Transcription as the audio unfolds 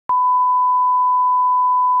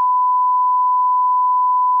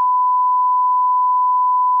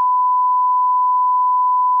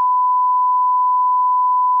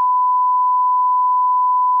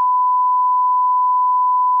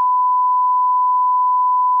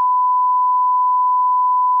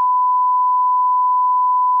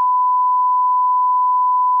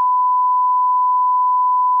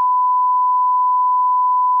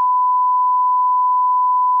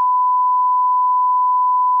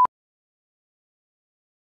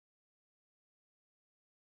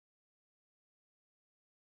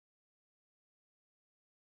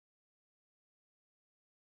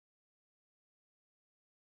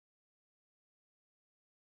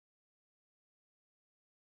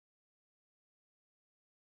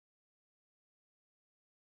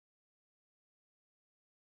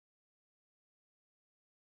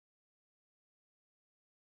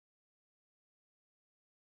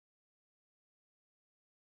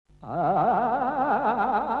Hare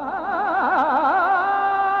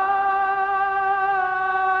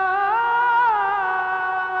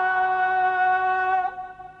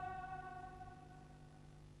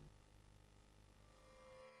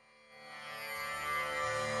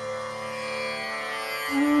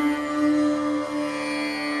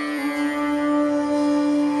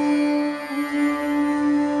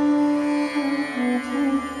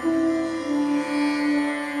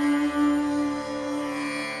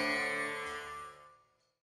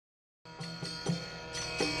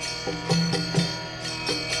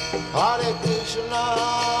Krishna,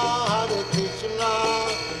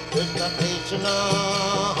 Krishna Krishna,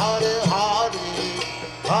 Hare Hare,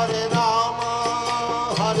 Hare Rama,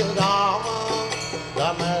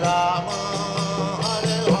 Rama Rama,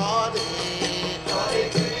 Hare Hare. Hare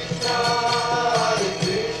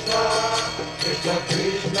Krishna, Krishna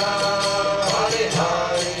Krishna, Hare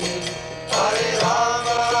Hare, Hare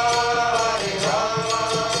Rama,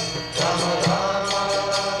 Rama Rama,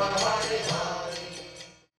 Hare Hare.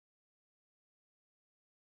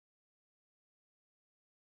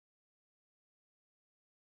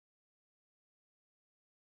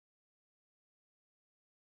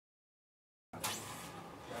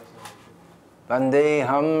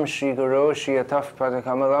 Vandeham Shri Guru Shri Ataf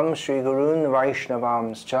Padakamalam Shri Gurun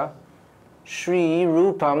Vaishnavamscha Shri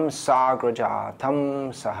Rupam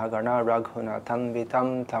Sagrajatam Sahagana Raghunatham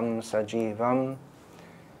Vitam Tam Sajivam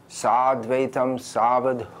Sadvaitam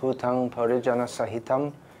Savadhutam Parijana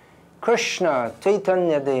Sahitam Krishna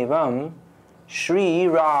Chaitanya Devam Shri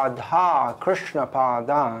Radha Krishna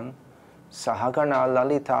Padan Sahagana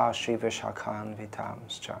Lalita Shri Vishakhan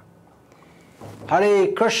Vitamscha.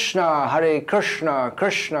 Hare Krishna,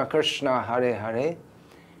 Krishna Krishna, Hare Hare,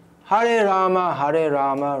 Hare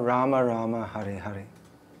Rama, Rama Rama, Hare Hare.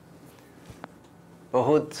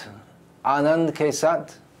 बहुत आनंद के साथ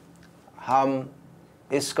हम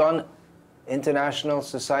ISKCON International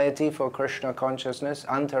Society for Krishna Consciousness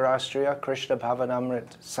अंतर्राष्ट्रीय कृष्ण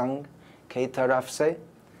भावनामृत संघ के तरफ से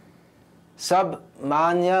सब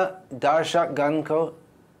मान्य दर्शक गण को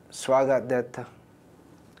स्वागत देता।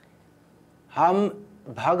 हम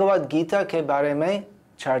भगवद गीता के बारे में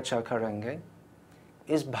चर्चा करेंगे।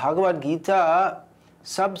 इस भगवद गीता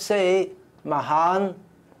सबसे महान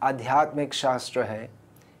आध्यात्मिक शास्त्र है,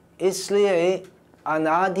 इसलिए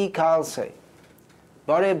अनादिकाल से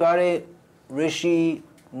बड़े बड़े ऋषि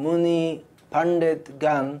मुनि पंडित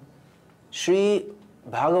गण श्री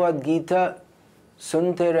भगवद गीता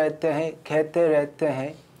सुनते रहते हैं, कहते रहते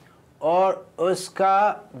हैं और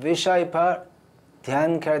उसका विषय पर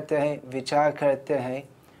ध्यान करते हैं, विचार करते हैं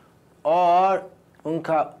और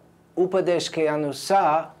उनका उपदेश के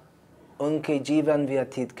अनुसार उनके जीवन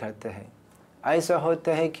व्यतीत करते हैं। ऐसा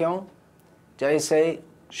होता है क्यों? जैसे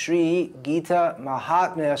श्री गीता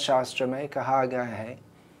महात्म्य शास्त्र में कहा गया है,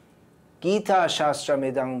 गीता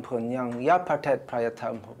शास्त्रमिदं पुण्यं यः पठेत्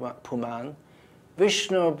प्रयतं पुमान्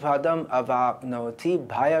विष्णुपदम् अवाप्नोति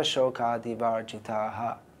भयशोकादिवर्जितः।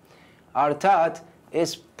 अर्थात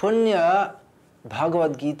इस पुण्य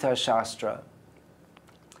भगवद गीता शास्त्र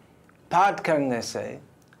पाठ करने से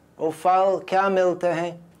वो फल क्या मिलते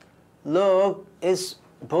हैं? लोग इस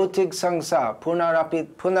भौतिक संसार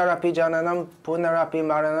पुनरपि जननम पुनरपि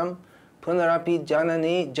मरणम पुनरपि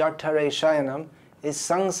जननी जठरे शयनम, इस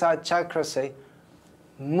संसार चक्र से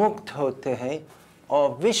मुक्त होते हैं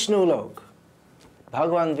और विष्णु लोग,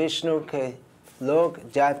 भगवान विष्णु के लोग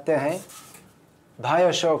जाते हैं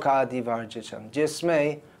भय शोक आदि वर्जितम,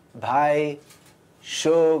 जिसमें भय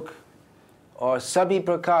शोक और सभी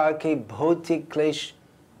प्रकार के भौतिक क्लेश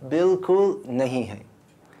बिल्कुल नहीं है।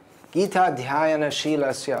 गीता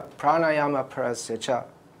ध्यानशीलस्य प्राणायामपरस्य च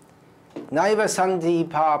नैव सन्ति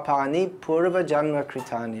पापानि पूर्वजन्म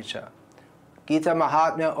कृतानि च। गीता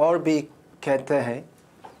महात्म्य और भी कहते हैं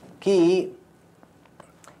कि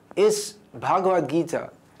इस भगवद गीता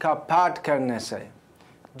का पाठ करने से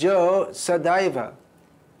जो सदैव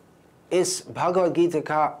इस भगवद गीता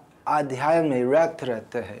का अध्ययन में रत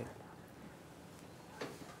रहते हैं,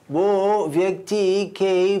 वो व्यक्ति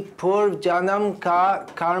के पूर्व जन्म का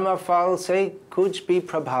कर्म फल से कुछ भी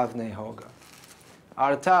प्रभाव नहीं होगा।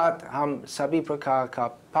 अर्थात हम सभी प्रकार का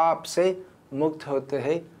पाप से मुक्त होते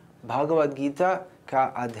हैं भगवद गीता का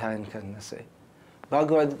अध्ययन करने से।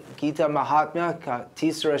 भगवद गीता महात्म्य का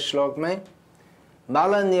तीसरा श्लोक में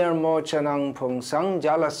मल निर्मोचनं पुंसं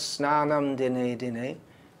जल स्नानं दिने दिने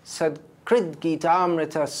सत्कृत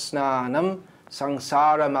गीतामृत स्नानम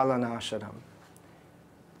संसार मलनाशनम।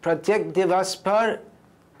 प्रत्येक दिवस पर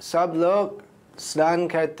सब लोग स्नान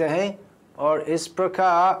करते हैं और इस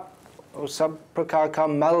प्रकार सब प्रकार का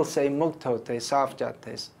मल से मुक्त होते, साफ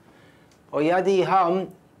जाते। और यदि हम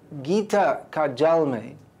गीता का जल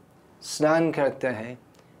में स्नान करते हैं,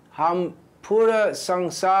 हम पूरा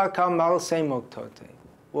संसार का मल से मुक्त होते हैं।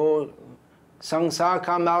 वो संसार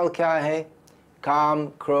का मल क्या है? काम,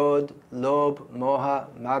 क्रोध, लोभ, मोह,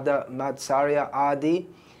 मद, मात्सर्य आदि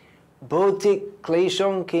भौतिक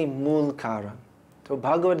क्लेशों के मूल कारण। तो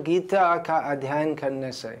भगवद गीता का अध्ययन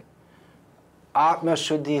करने से आत्म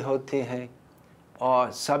शुद्धि होती है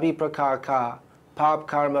और सभी प्रकार का पाप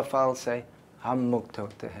कर्म फल से हम मुक्त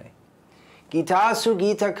होते हैं। गीतासु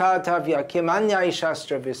गीतकर्तव्य किमन्याय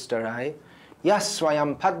शास्त्र विस्तराय यः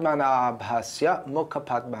स्वयं पद्मनाभस्य मुख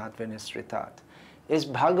पद्मात् विनिसृतात्। इस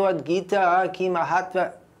भगवद गीता की महत्व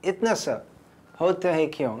इतना सा होते हैं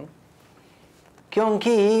क्यों?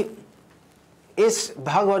 क्योंकि इस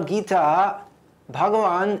भगवद गीता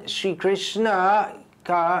भगवान श्री कृष्ण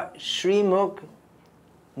का श्रीमुख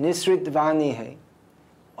निसृत वाणी है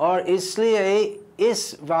और इसलिए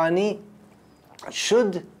इस वाणी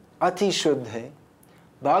शुद्ध अति शुद्ध है।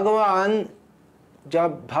 भगवान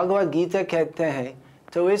जब भगवद गीता कहते हैं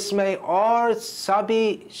तो इसमें और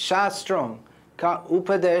सभी शास्त्रों का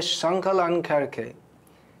उपदेश संकलन करके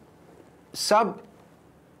सब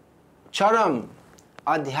चरम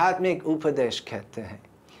आध्यात्मिक उपदेश कहते हैं।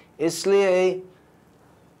 इसलिए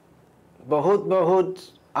बहुत बहुत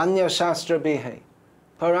अन्य शास्त्र भी है,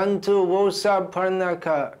 परंतु वो सब पढ़ने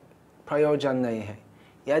का प्रयोजन नहीं है।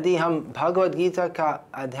 यदि हम भगवद गीता का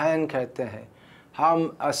अध्ययन करते हैं,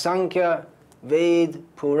 हम असंख्य वेद,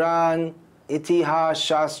 पुराण, इतिहास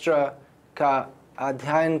शास्त्र का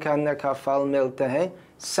अध्ययन करने का फल मिलते हैं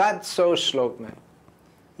 700 श्लोक में।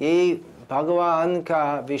 ये भगवान का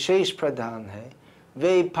विशेष प्रदान है।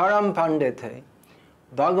 वे परम पंडित है।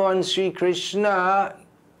 भगवान श्री कृष्ण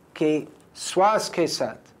के श्वास के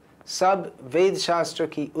साथ सब वेद शास्त्र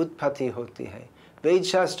की उत्पत्ति होती है। वेद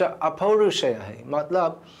शास्त्र अपौरुषेय है,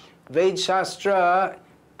 मतलब वेद शास्त्र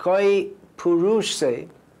कोई पुरुष से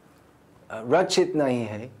रचित नहीं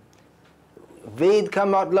है। वेद का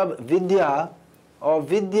मतलब विद्या, और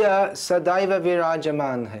विद्या सदैव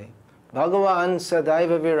विराजमान है। भगवान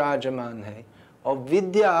सदैव विराजमान है और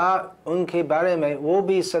विद्या उनके बारे में वो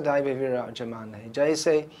भी सदैव विराजमान है।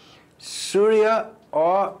 जैसे सूर्य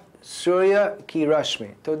और सूर्य की रश्मि,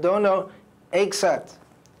 तो दोनों एक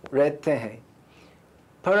साथ रहते हैं।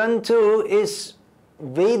 परंतु इस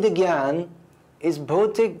वेद ज्ञान इस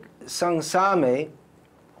भौतिक संसार में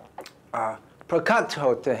प्रकट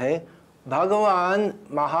होते हैं भगवान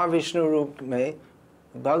महाविष्णु रूप में,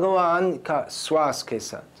 भगवान का श्वास के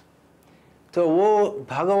साथ। तो वो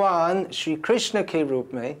भगवान श्री कृष्ण के रूप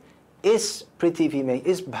में इस पृथ्वी में,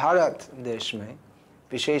 इस भारत देश में,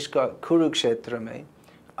 विशेषकर कुरुक्षेत्र में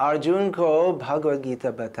अर्जुन को भगवद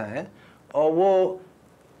गीता बताए। और वो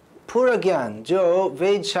पूरा ज्ञान जो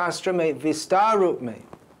वेद शास्त्र में विस्तार रूप में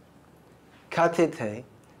कथित है,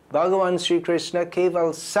 भगवान श्री कृष्ण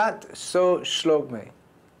केवल 700 श्लोक में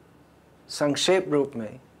संक्षेप रूप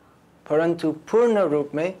में, परंतु पूर्ण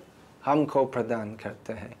रूप में हमको प्रदान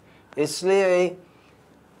करते हैं। इसलिए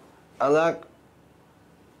अलग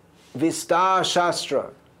विस्तार शास्त्र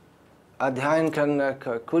अध्ययन करने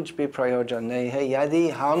का कुछ भी प्रयोजन नहीं है यदि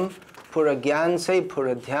हम पूरा ज्ञान से,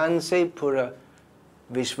 पूरा ध्यान से, पूरा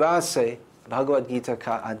विश्वास से भगवद गीता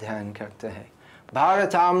का अध्ययन करते हैं।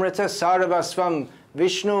 भारतामृत सर्वस्वम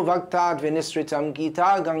विष्णु भक्ताद् विनिसृतम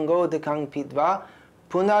गीता गंगोदकं पीत्वा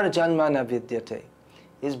पुनर्जन्म न विद्यते।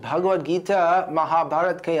 इस भगवद गीता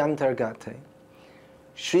महाभारत के अंतर्गत है।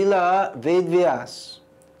 श्रीला वेदव्यास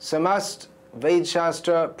समस्त वेद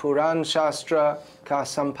शास्त्र, पुराण शास्त्र का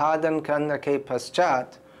संपादन करने के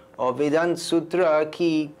पश्चात और वेदांत सूत्र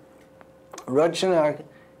की रचना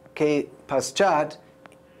के पश्चात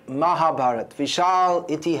महाभारत विशाल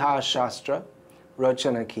इतिहास शास्त्र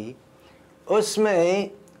रचना की।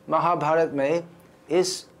 उसमें महाभारत में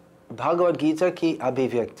इस भगवद गीता की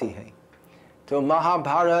अभिव्यक्ति है। तो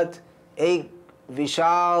महाभारत एक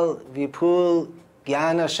विशाल विपुल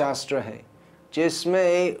ज्ञान शास्त्र है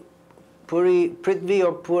जिसमें पूरी पृथ्वी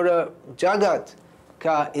और पूरा जगत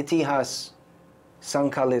का इतिहास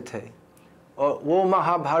संकलित है। और वो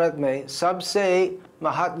महाभारत में सबसे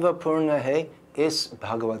महत्वपूर्ण है इस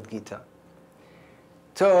भगवद गीता।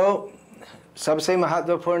 तो सबसे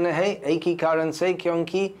महत्वपूर्ण है एक ही कारण से,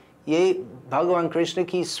 क्योंकि ये भगवान कृष्ण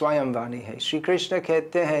की स्वयं वाणी है। श्री कृष्ण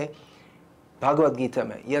कहते हैं भगवद गीता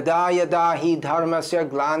में, यदा यदा ही धर्मस्य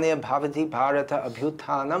ग्लानिर् भवति भारत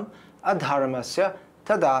अभ्युत्थानम् अधर्मस्य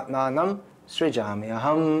तदात्मानं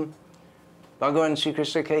सृजाम्यहम्। भगवान श्री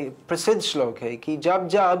कृष्ण के प्रसिद्ध श्लोक है कि जब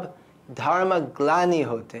जब धर्म ग्लानि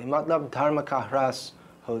होते हैं, मतलब धर्म का ह्रास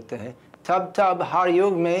होते हैं, तब तब हर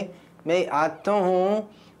युग में मैं आता हूँ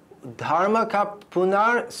धर्म का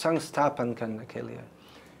पुनर्संस्थापन करने के लिए।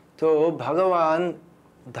 तो भगवान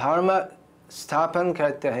धर्म स्थापन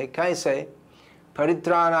करते हैं कैसे?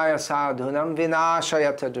 परित्राणाय साधूनां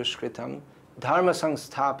विनाशाय दुष्कृतम् धर्म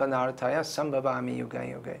संस्थापनार्थाय संभवामि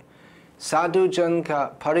युगे युगे। साधु जन का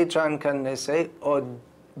परित्राण करने से और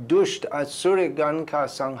दुष्ट असुर गण का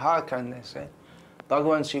संहार करने से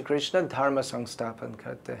भगवान श्री कृष्ण धर्म संस्थापन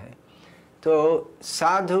करते हैं। तो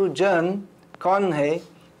साधु जन कौन है?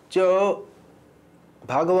 जो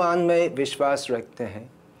भगवान में विश्वास रखते हैं।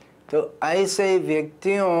 तो ऐसे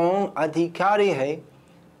व्यक्तियों अधिकारी है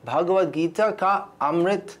भगवद गीता का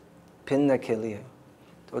अमृत पीने के लिए।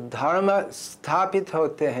 तो धर्म स्थापित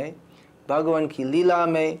होते हैं भगवान की लीला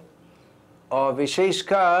में, और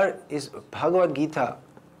विशेषकर इस भगवद गीता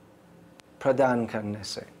प्रदान करने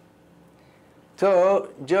से।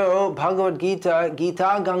 तो जो भगवद गीता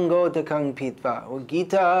गीता गंगोदकं पीत्वा, वो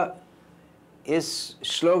गीता इस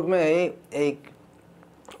श्लोक में एक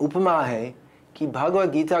उपमा है कि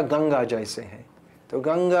भगवद गीता गंगा जैसे है। तो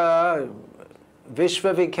गंगा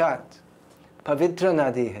विश्वविख्यात पवित्र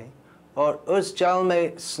नदी है, और उस जल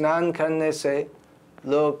में स्नान करने से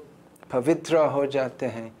लोग पवित्र हो जाते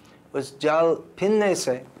हैं। उस जल पीने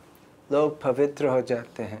से लोग पवित्र हो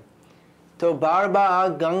जाते हैं। तो बार बार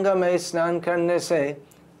गंगा में स्नान करने से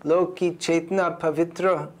लोग की चेतना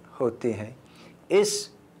पवित्र होती है। इस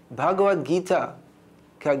भगवद गीता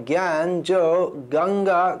का ज्ञान जो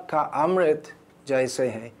गंगा का अमृत जैसे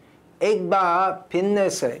है, एक बार पीने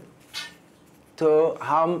से तो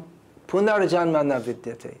हम पुनर्जन्म न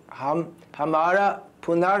विद्यते, हमारा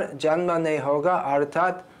पुनर्जन्म नहीं होगा,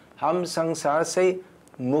 अर्थात हम संसार से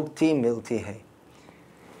मुक्ति मिलती है।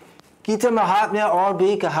 गीता महात्म्य और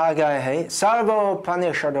भी कहा गया है,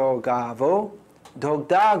 सर्वोपनिषदो गावो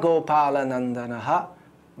दुग्धा गोपालनंदनः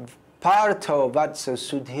पार्थो वत्स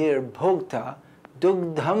सुधीर भोक्ता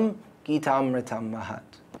दुग्धम गीतामृतम महत्।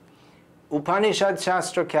 उपनिषद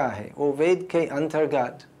शास्त्र क्या है? वो वेद के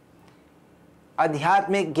अंतर्गत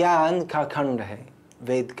आध्यात्मिक ज्ञान का खंड है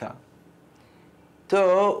वेद का। तो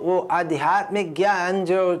वो आध्यात्मिक ज्ञान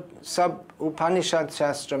जो सब उपनिषद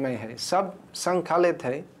शास्त्र में है, सब संकलित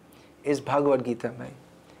है इस भगवद गीता में।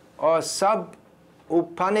 और सब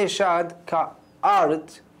उपनिषद का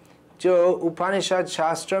अर्थ जो उपनिषद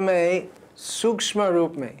शास्त्र में सूक्ष्म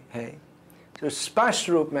रूप में है, जो स्पष्ट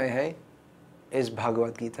रूप में है इस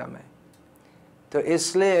भगवद गीता में। तो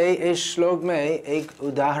इसलिए इस श्लोक में एक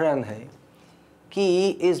उदाहरण है कि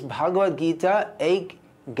इस भगवद गीता एक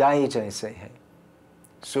गाय जैसे है,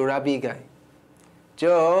 सुरभि गाय,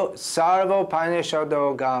 जो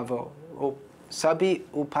सर्वोपनिषदो गावो, वो सभी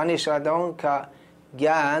उपनिषदों का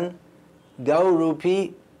ज्ञान गौ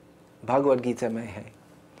रूपी भगवद गीता में है।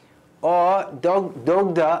 और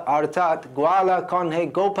दुग्ध अर्थात ग्वाला कौन है?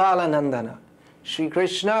 गोपालनंदन, श्री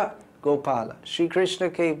कृष्ण गोपाल। श्री कृष्ण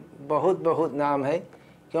के बहुत बहुत नाम है,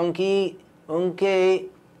 क्योंकि उनके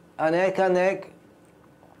अनेक अनेक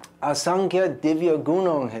असंख्य दिव्य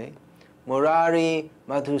गुणों हैं। मुरारी,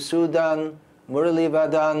 मधुसूदन,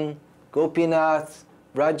 मुरलीवदन, गोपीनाथ,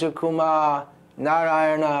 ब्रजकुमार,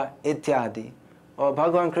 नारायण इत्यादि। और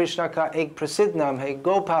भगवान कृष्ण का एक प्रसिद्ध नाम है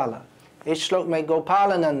गोपाल। इस श्लोक में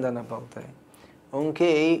गोपालनंदन बोलते हैं।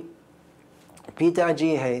 उनके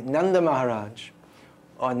पिताजी है नंद महाराज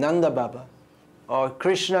और नंद बाबा, और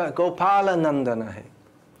कृष्ण गोपालनंदन है।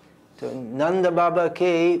 तो नंद बाबा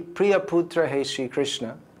के प्रिय पुत्र है श्री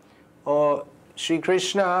कृष्ण, और श्री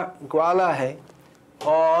कृष्ण ग्वाला है,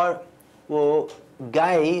 और वो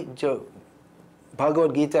गाय जो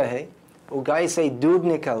भगवद गीता है, वो गाय से दूध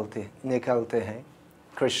निकलते हैं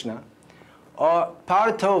कृष्ण। और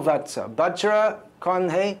पार्थो वत्स, बच्चा कौन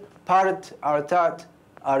है? पार्थ अर्थात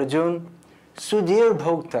अर्जुन, सुधीर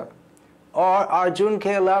भोक्ता। और अर्जुन के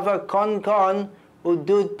अलावा कौन कौन वो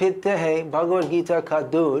दूध पीते हैं भगवद गीता का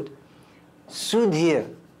दूध?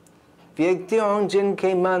 सुधीर व्यक्तियों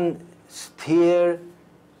जिनके मन स्थिर,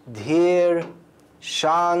 धीर,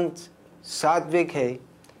 शांत, सात्विक है।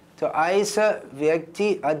 तो ऐसा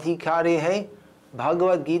व्यक्ति अधिकारी है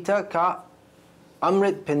भगवद गीता का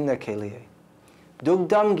अमृत पीने के लिए।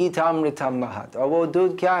 दुग्धम गीतामृतम महत्, और वो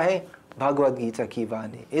दूध क्या है? भगवद गीता की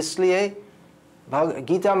वाणी। इसलिए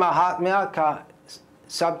गीता महात्म्य का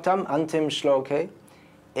सप्तम अंतिम श्लोक है,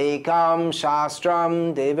 एकम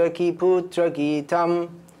शास्त्रम देवकी पुत्र गीतम,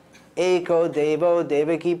 एको देवो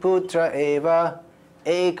देवकी पुत्र एव,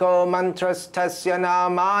 एको मंत्रस्थस्य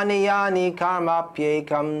नामानि यानि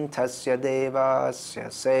कर्माप्येकं तस्य देवस्य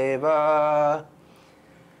सेवा।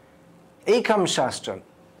 एकम शास्त्रम,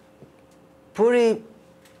 पूरी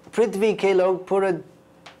पृथ्वी के लोग, पूरे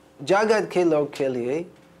जगत के लोग के लिए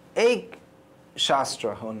एक शास्त्र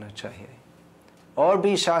होना चाहिए। और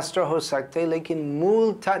भी शास्त्र हो सकते, लेकिन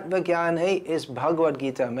मूल तत्व ज्ञान है इस भगवद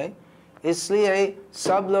गीता में। इसलिए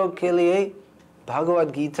सब लोग के लिए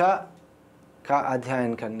भगवद गीता का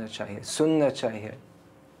अध्ययन करना चाहिए, सुनना चाहिए।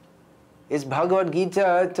 इस भगवद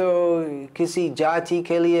गीता तो किसी जाति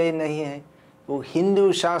के लिए नहीं है, वो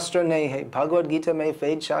हिंदू शास्त्र नहीं है। भगवद गीता में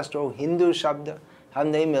वेद शास्त्र वो हिंदू शब्द हम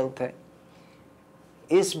नहीं मिलते।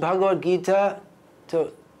 इस भगवद गीता तो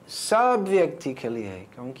सब व्यक्ति के लिए है,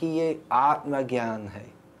 क्योंकि ये आत्मज्ञान है।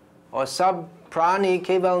 और सब प्राणी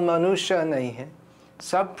केवल मनुष्य नहीं है,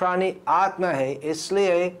 सब प्राणी आत्मा है।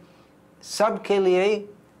 इसलिए सब के लिए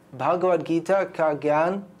भगवद गीता का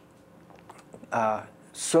ज्ञान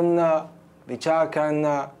सुनना, विचार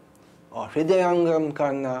करना और हृदयंगम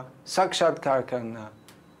करना, साक्षात्कार करना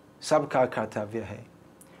सबका कर्तव्य है।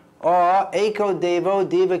 और एको देवो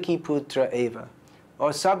देवकी पुत्र एव,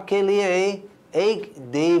 और सबके लिए एक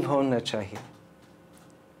देव होना चाहिए।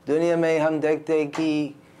 दुनिया में हम देखते हैं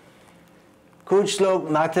कि कुछ लोग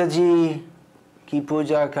माता जी की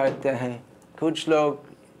पूजा करते हैं, कुछ लोग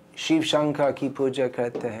शिव शंकर की पूजा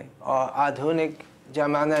करते हैं, और आधुनिक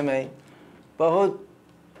जमाने में बहुत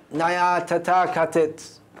नया तथाकथित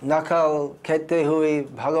नकल कहते हुए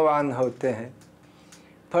भगवान होते हैं।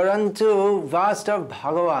 परंतु वास्तव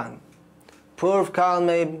भगवान पूर्व काल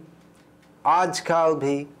में, आज काल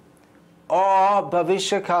भी और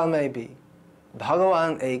भविष्य काल में भी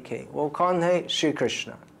भगवान एक है। वो कौन है? श्री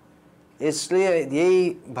कृष्ण। इसलिए यही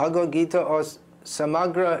भगवद गीता और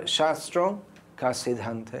समग्र शास्त्रों का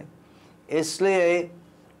सिद्धांत है। इसलिए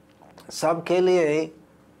सबके लिए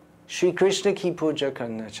श्री कृष्ण की पूजा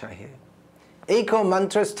करना चाहिए। एको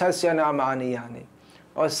मंत्रस्थस्य नामानि यानि,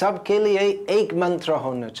 और सबके लिए एक मंत्र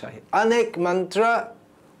होना चाहिए। अनेक मंत्र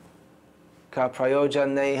का प्रयोजन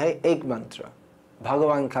नहीं है, एक मंत्र,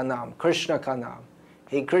 भगवान का नाम, कृष्ण का नाम,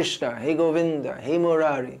 हे कृष्ण, हे गोविंद, हे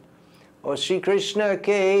मुरारी। और श्री कृष्ण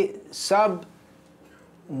के सब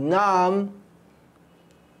नाम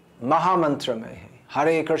महामंत्र में है।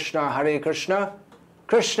 हरे कृष्ण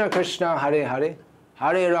कृष्ण कृष्ण हरे हरे,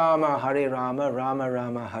 हरे राम राम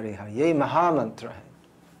राम हरे हरे। ये महामंत्र है।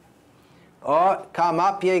 और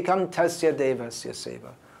कामाप्येकम तस्य देवस्य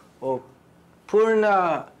सेवा, और पूर्ण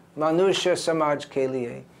मनुष्य समाज के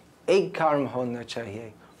लिए एक कर्म होना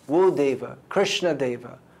चाहिए, वो देव, कृष्ण देव,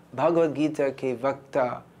 भगवद गीता के वक्ता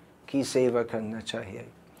की सेवा करना चाहिए।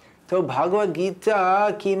 तो भगवद गीता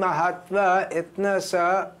की महत्व इतना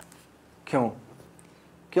सा क्यों?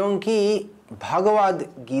 क्योंकि भगवद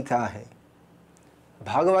गीता है।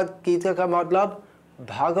 भगवद गीता का मतलब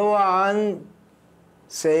भगवान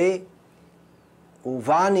से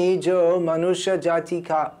वाणी जो मनुष्य जाति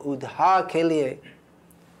का उद्धार के लिए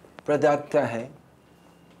प्रदत्त है,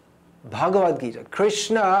 भगवद गीता।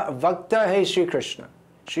 कृष्ण वक्ता है श्री कृष्ण।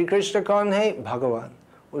 श्री कृष्ण कौन है? भगवान।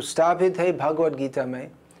 वो स्थापित है भगवद गीता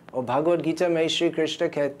में, और भगवद गीता में श्री कृष्ण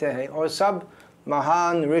कहते हैं, और सब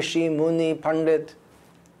महान ऋषि मुनि पंडित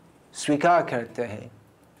स्वीकार करते हैं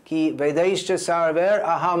कि वेदैश्च सर्वैर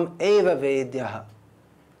अहम एव वेद्यः।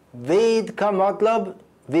 वेद का मतलब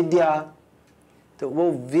विद्या। तो वो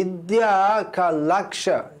विद्या का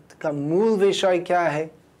लक्ष्य का मूल विषय क्या है?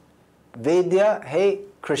 वेद्य है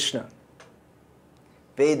कृष्ण।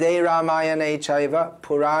 वेदे रामायणे चैव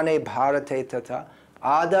पुराणे भारते तथा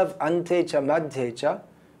आदव अन्ते च मध्ये च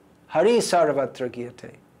हरि सर्वत्र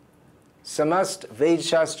गीयते। समस्त वेद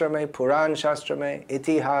शास्त्र में, पुराण शास्त्र में,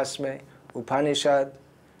 इतिहास में, उपनिषद,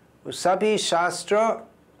 वो सभी शास्त्र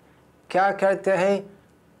क्या करते हैं?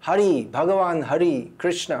 हरि, भगवान हरि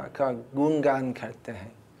कृष्ण का गुणगान करते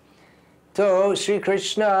हैं। तो श्री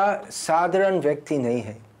कृष्ण साधारण व्यक्ति नहीं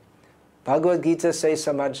है, भगवद गीता से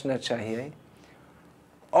समझना चाहिए।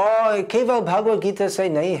 और केवल भगवद गीता से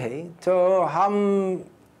नहीं है, तो हम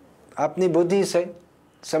अपनी बुद्धि से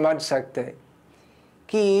समझ सकते हैं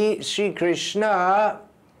कि श्री कृष्ण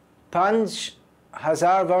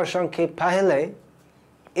 5000 वर्षों के पहले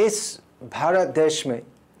इस भारत देश में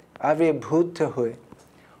आविर्भूत हुए,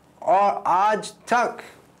 और आज तक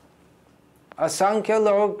असंख्य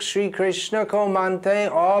लोग श्री कृष्ण को मानते हैं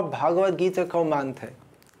और भगवद गीता को मानते हैं।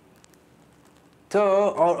 तो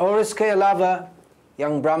और इसके अलावा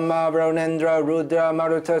यं ब्रह्मा वरुणेन्द्र रुद्र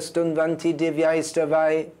मरुतस्तुन्वन्ति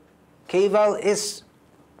दिव्यास्तवाय केवल इस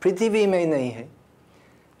पृथ्वी में नहीं है,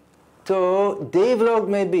 तो देवलोक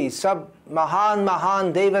में भी सब महान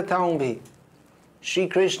महान देवताओं भी श्री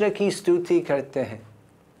कृष्ण की स्तुति करते हैं।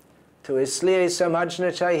 तो इसलिए समझना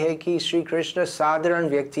चाहिए कि श्री कृष्ण साधारण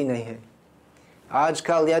व्यक्ति नहीं है।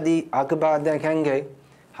 आजकल यदि अखबार देखेंगे,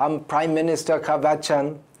 हम प्राइम मिनिस्टर का वचन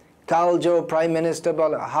कल जो प्राइम मिनिस्टर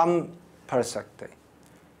बोला हम पढ़ सकते।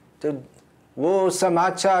 तो वो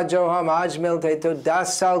समाचार जो हम आज मिलते तो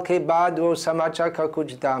 10 साल के बाद वो समाचार का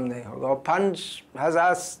कुछ दाम नहीं होगा, और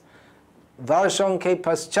 5,000 वर्षों के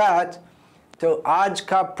पश्चात तो आज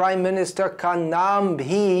का प्राइम मिनिस्टर का नाम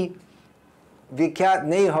भी विख्यात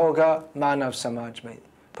नहीं होगा मानव समाज में।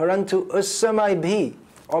 परंतु उस समय भी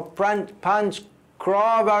और 5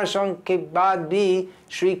 करोड़ वर्षों के बाद भी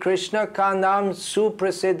श्री कृष्ण का नाम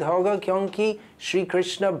सुप्रसिद्ध होगा, क्योंकि श्री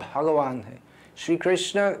कृष्ण भगवान है। श्री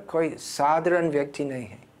कृष्ण कोई साधारण व्यक्ति नहीं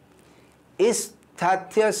है। इस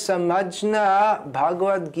तथ्य समझना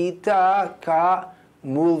भगवद गीता का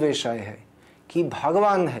मूल विषय है कि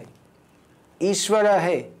भगवान है, ईश्वर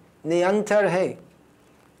है, निरंतर है,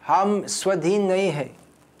 हम स्वाधीन नहीं है,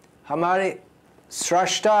 हमारे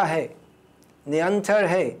सृष्टा है, निरंतर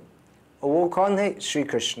है। वो कौन है? श्री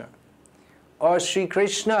कृष्ण। और श्री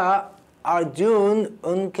कृष्ण अर्जुन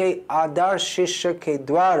उनके आदर्श शिष्य के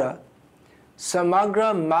द्वारा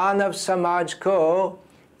समग्र मानव समाज को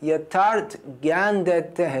यथार्थ ज्ञान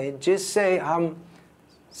देते हैं, जिससे हम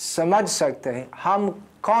समझ सकते हैं हम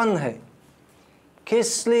कौन है,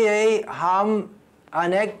 किस लिए हम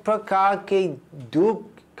अनेक प्रकार के दुख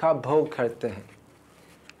का भोग करते हैं।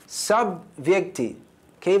 सब व्यक्ति,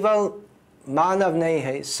 केवल मानव नहीं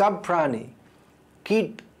है, सब प्राणी,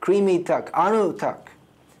 कीट कृमि तक, अणु तक,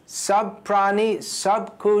 सब प्राणी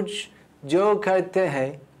सब कुछ जो करते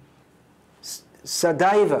हैं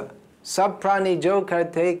सदैव, सब प्राणी जो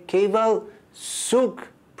करते हैं केवल सुख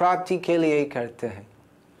प्राप्ति के लिए करते हैं।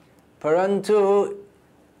 परंतु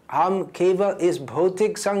हम केवल इस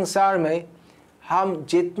भौतिक संसार में हम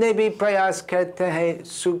जितने भी प्रयास करते हैं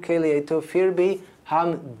सुख के लिए, तो फिर भी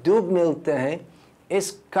हम दुख मिलते हैं। इस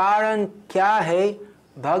कारण क्या है,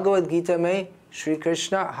 भगवद गीता में श्री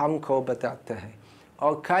कृष्ण हमको बताते हैं,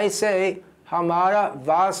 और कैसे हमारा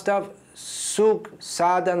वास्तव सुख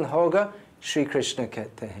साधन होगा श्री कृष्ण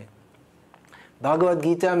कहते हैं। भगवद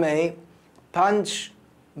गीता में 5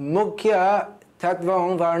 मुख्य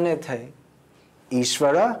तत्वों वर्णित है।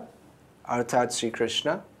 ईश्वर अर्थात श्री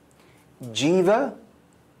कृष्ण, जीव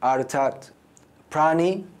अर्थात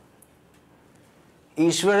प्राणी,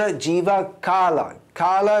 ईश्वर, जीव, काल,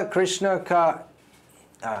 काल कृष्ण का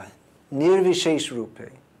निर्विशेष रूप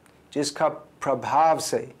है, जिसका प्रभाव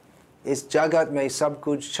से इस जगत में सब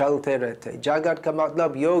कुछ चलते रहते। जगत का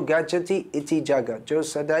मतलब यो गच्छति इति जगत, जो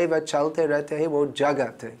सदैव चलते रहते हैं वो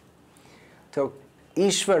जगत है। तो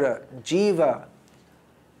ईश्वर, जीव,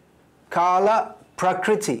 काल,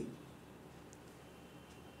 प्रकृति,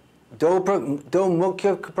 दो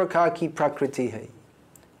मुख्य प्रकार की प्रकृति है,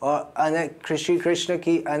 और अनेक श्री कृष्ण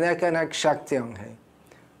की अनेक अनेक शक्तियां हैं।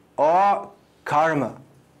 और कर्म,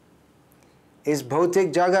 इस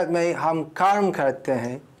भौतिक जगत में हम कर्म करते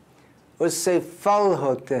हैं, उससे फल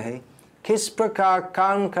होते हैं। किस प्रकार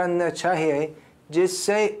काम करना चाहिए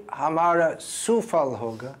जिससे हमारा सुफल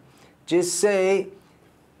होगा, जिससे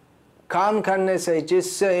काम करने से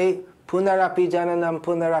जिससे पुनरपि जननम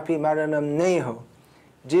पुनरपि मरणम नहीं हो,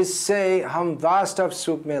 जिससे हम वास्तव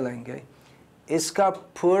सुख मिलेंगे। इसका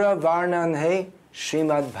पूरा वर्णन है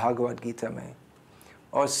श्रीमद् भागवत गीता में।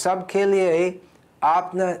 और सबके लिए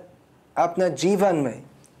अपना जीवन में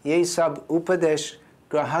ये सब उपदेश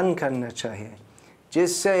ग्रहण करना चाहिए,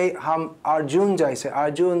 जिससे हम अर्जुन जैसे,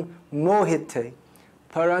 अर्जुन मोहित थे,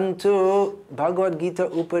 परंतु भगवद गीता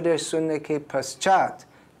उपदेश सुनने के पश्चात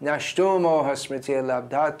नष्टो मोह स्मृति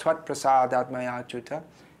लब्धा त्वत्प्रसादात् मयाच्युत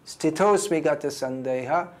स्थितोस्मि गत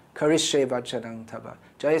संदेह करिष्ये वचनं तव।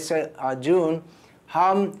 जैसे अर्जुन,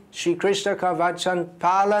 हम श्री कृष्ण का वचन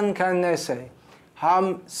पालन करने से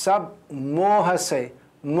हम सब मोह से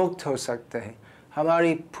मुक्त हो सकते हैं,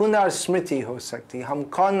 हमारी पुनर्स्मृति हो सकती है, हम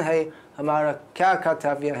कौन है, हमारा क्या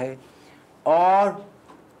कर्तव्य है। और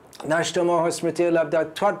नष्ट मोह स्मृति लब्धा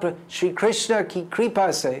त्वत्, श्री कृष्ण की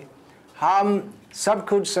कृपा से हम सब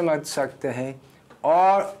कुछ समझ सकते हैं।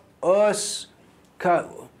 और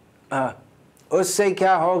उससे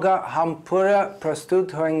क्या होगा, हम पूरा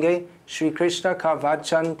प्रस्तुत होंगे श्री कृष्ण का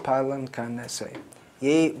वचन पालन करने से।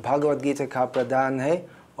 ये भगवद गीता का प्रदान है।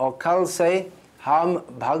 और कल से हम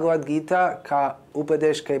भगवद गीता का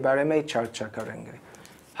उपदेश के बारे में चर्चा करेंगे।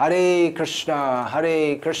 हरे कृष्ण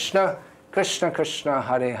कृष्ण कृष्ण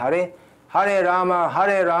हरे हरे, हरे Ram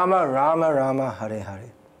Ram Ram Hare Hare.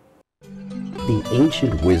 The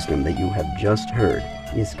ancient wisdom that you have just heard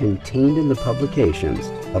is contained in the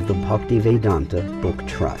publications of the Bhaktivedanta Book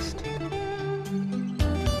Trust.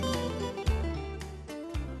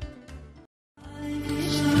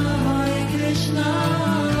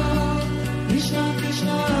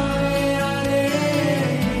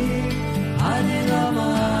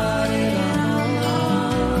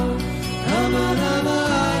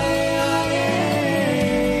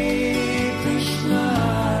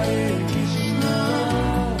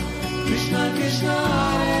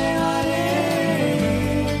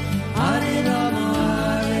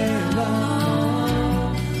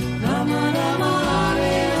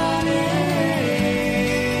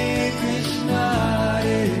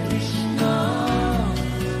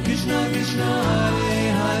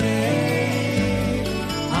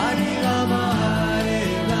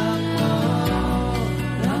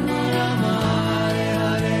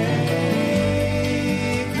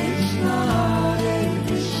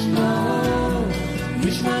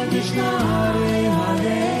 Krishna Hare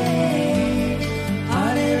Hare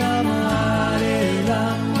Hare Rama Hare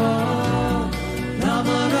Rama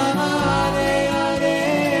Rama Rama Hare Hare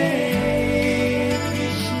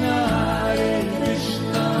Krishna Hare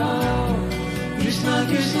Krishna Krishna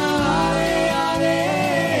Krishna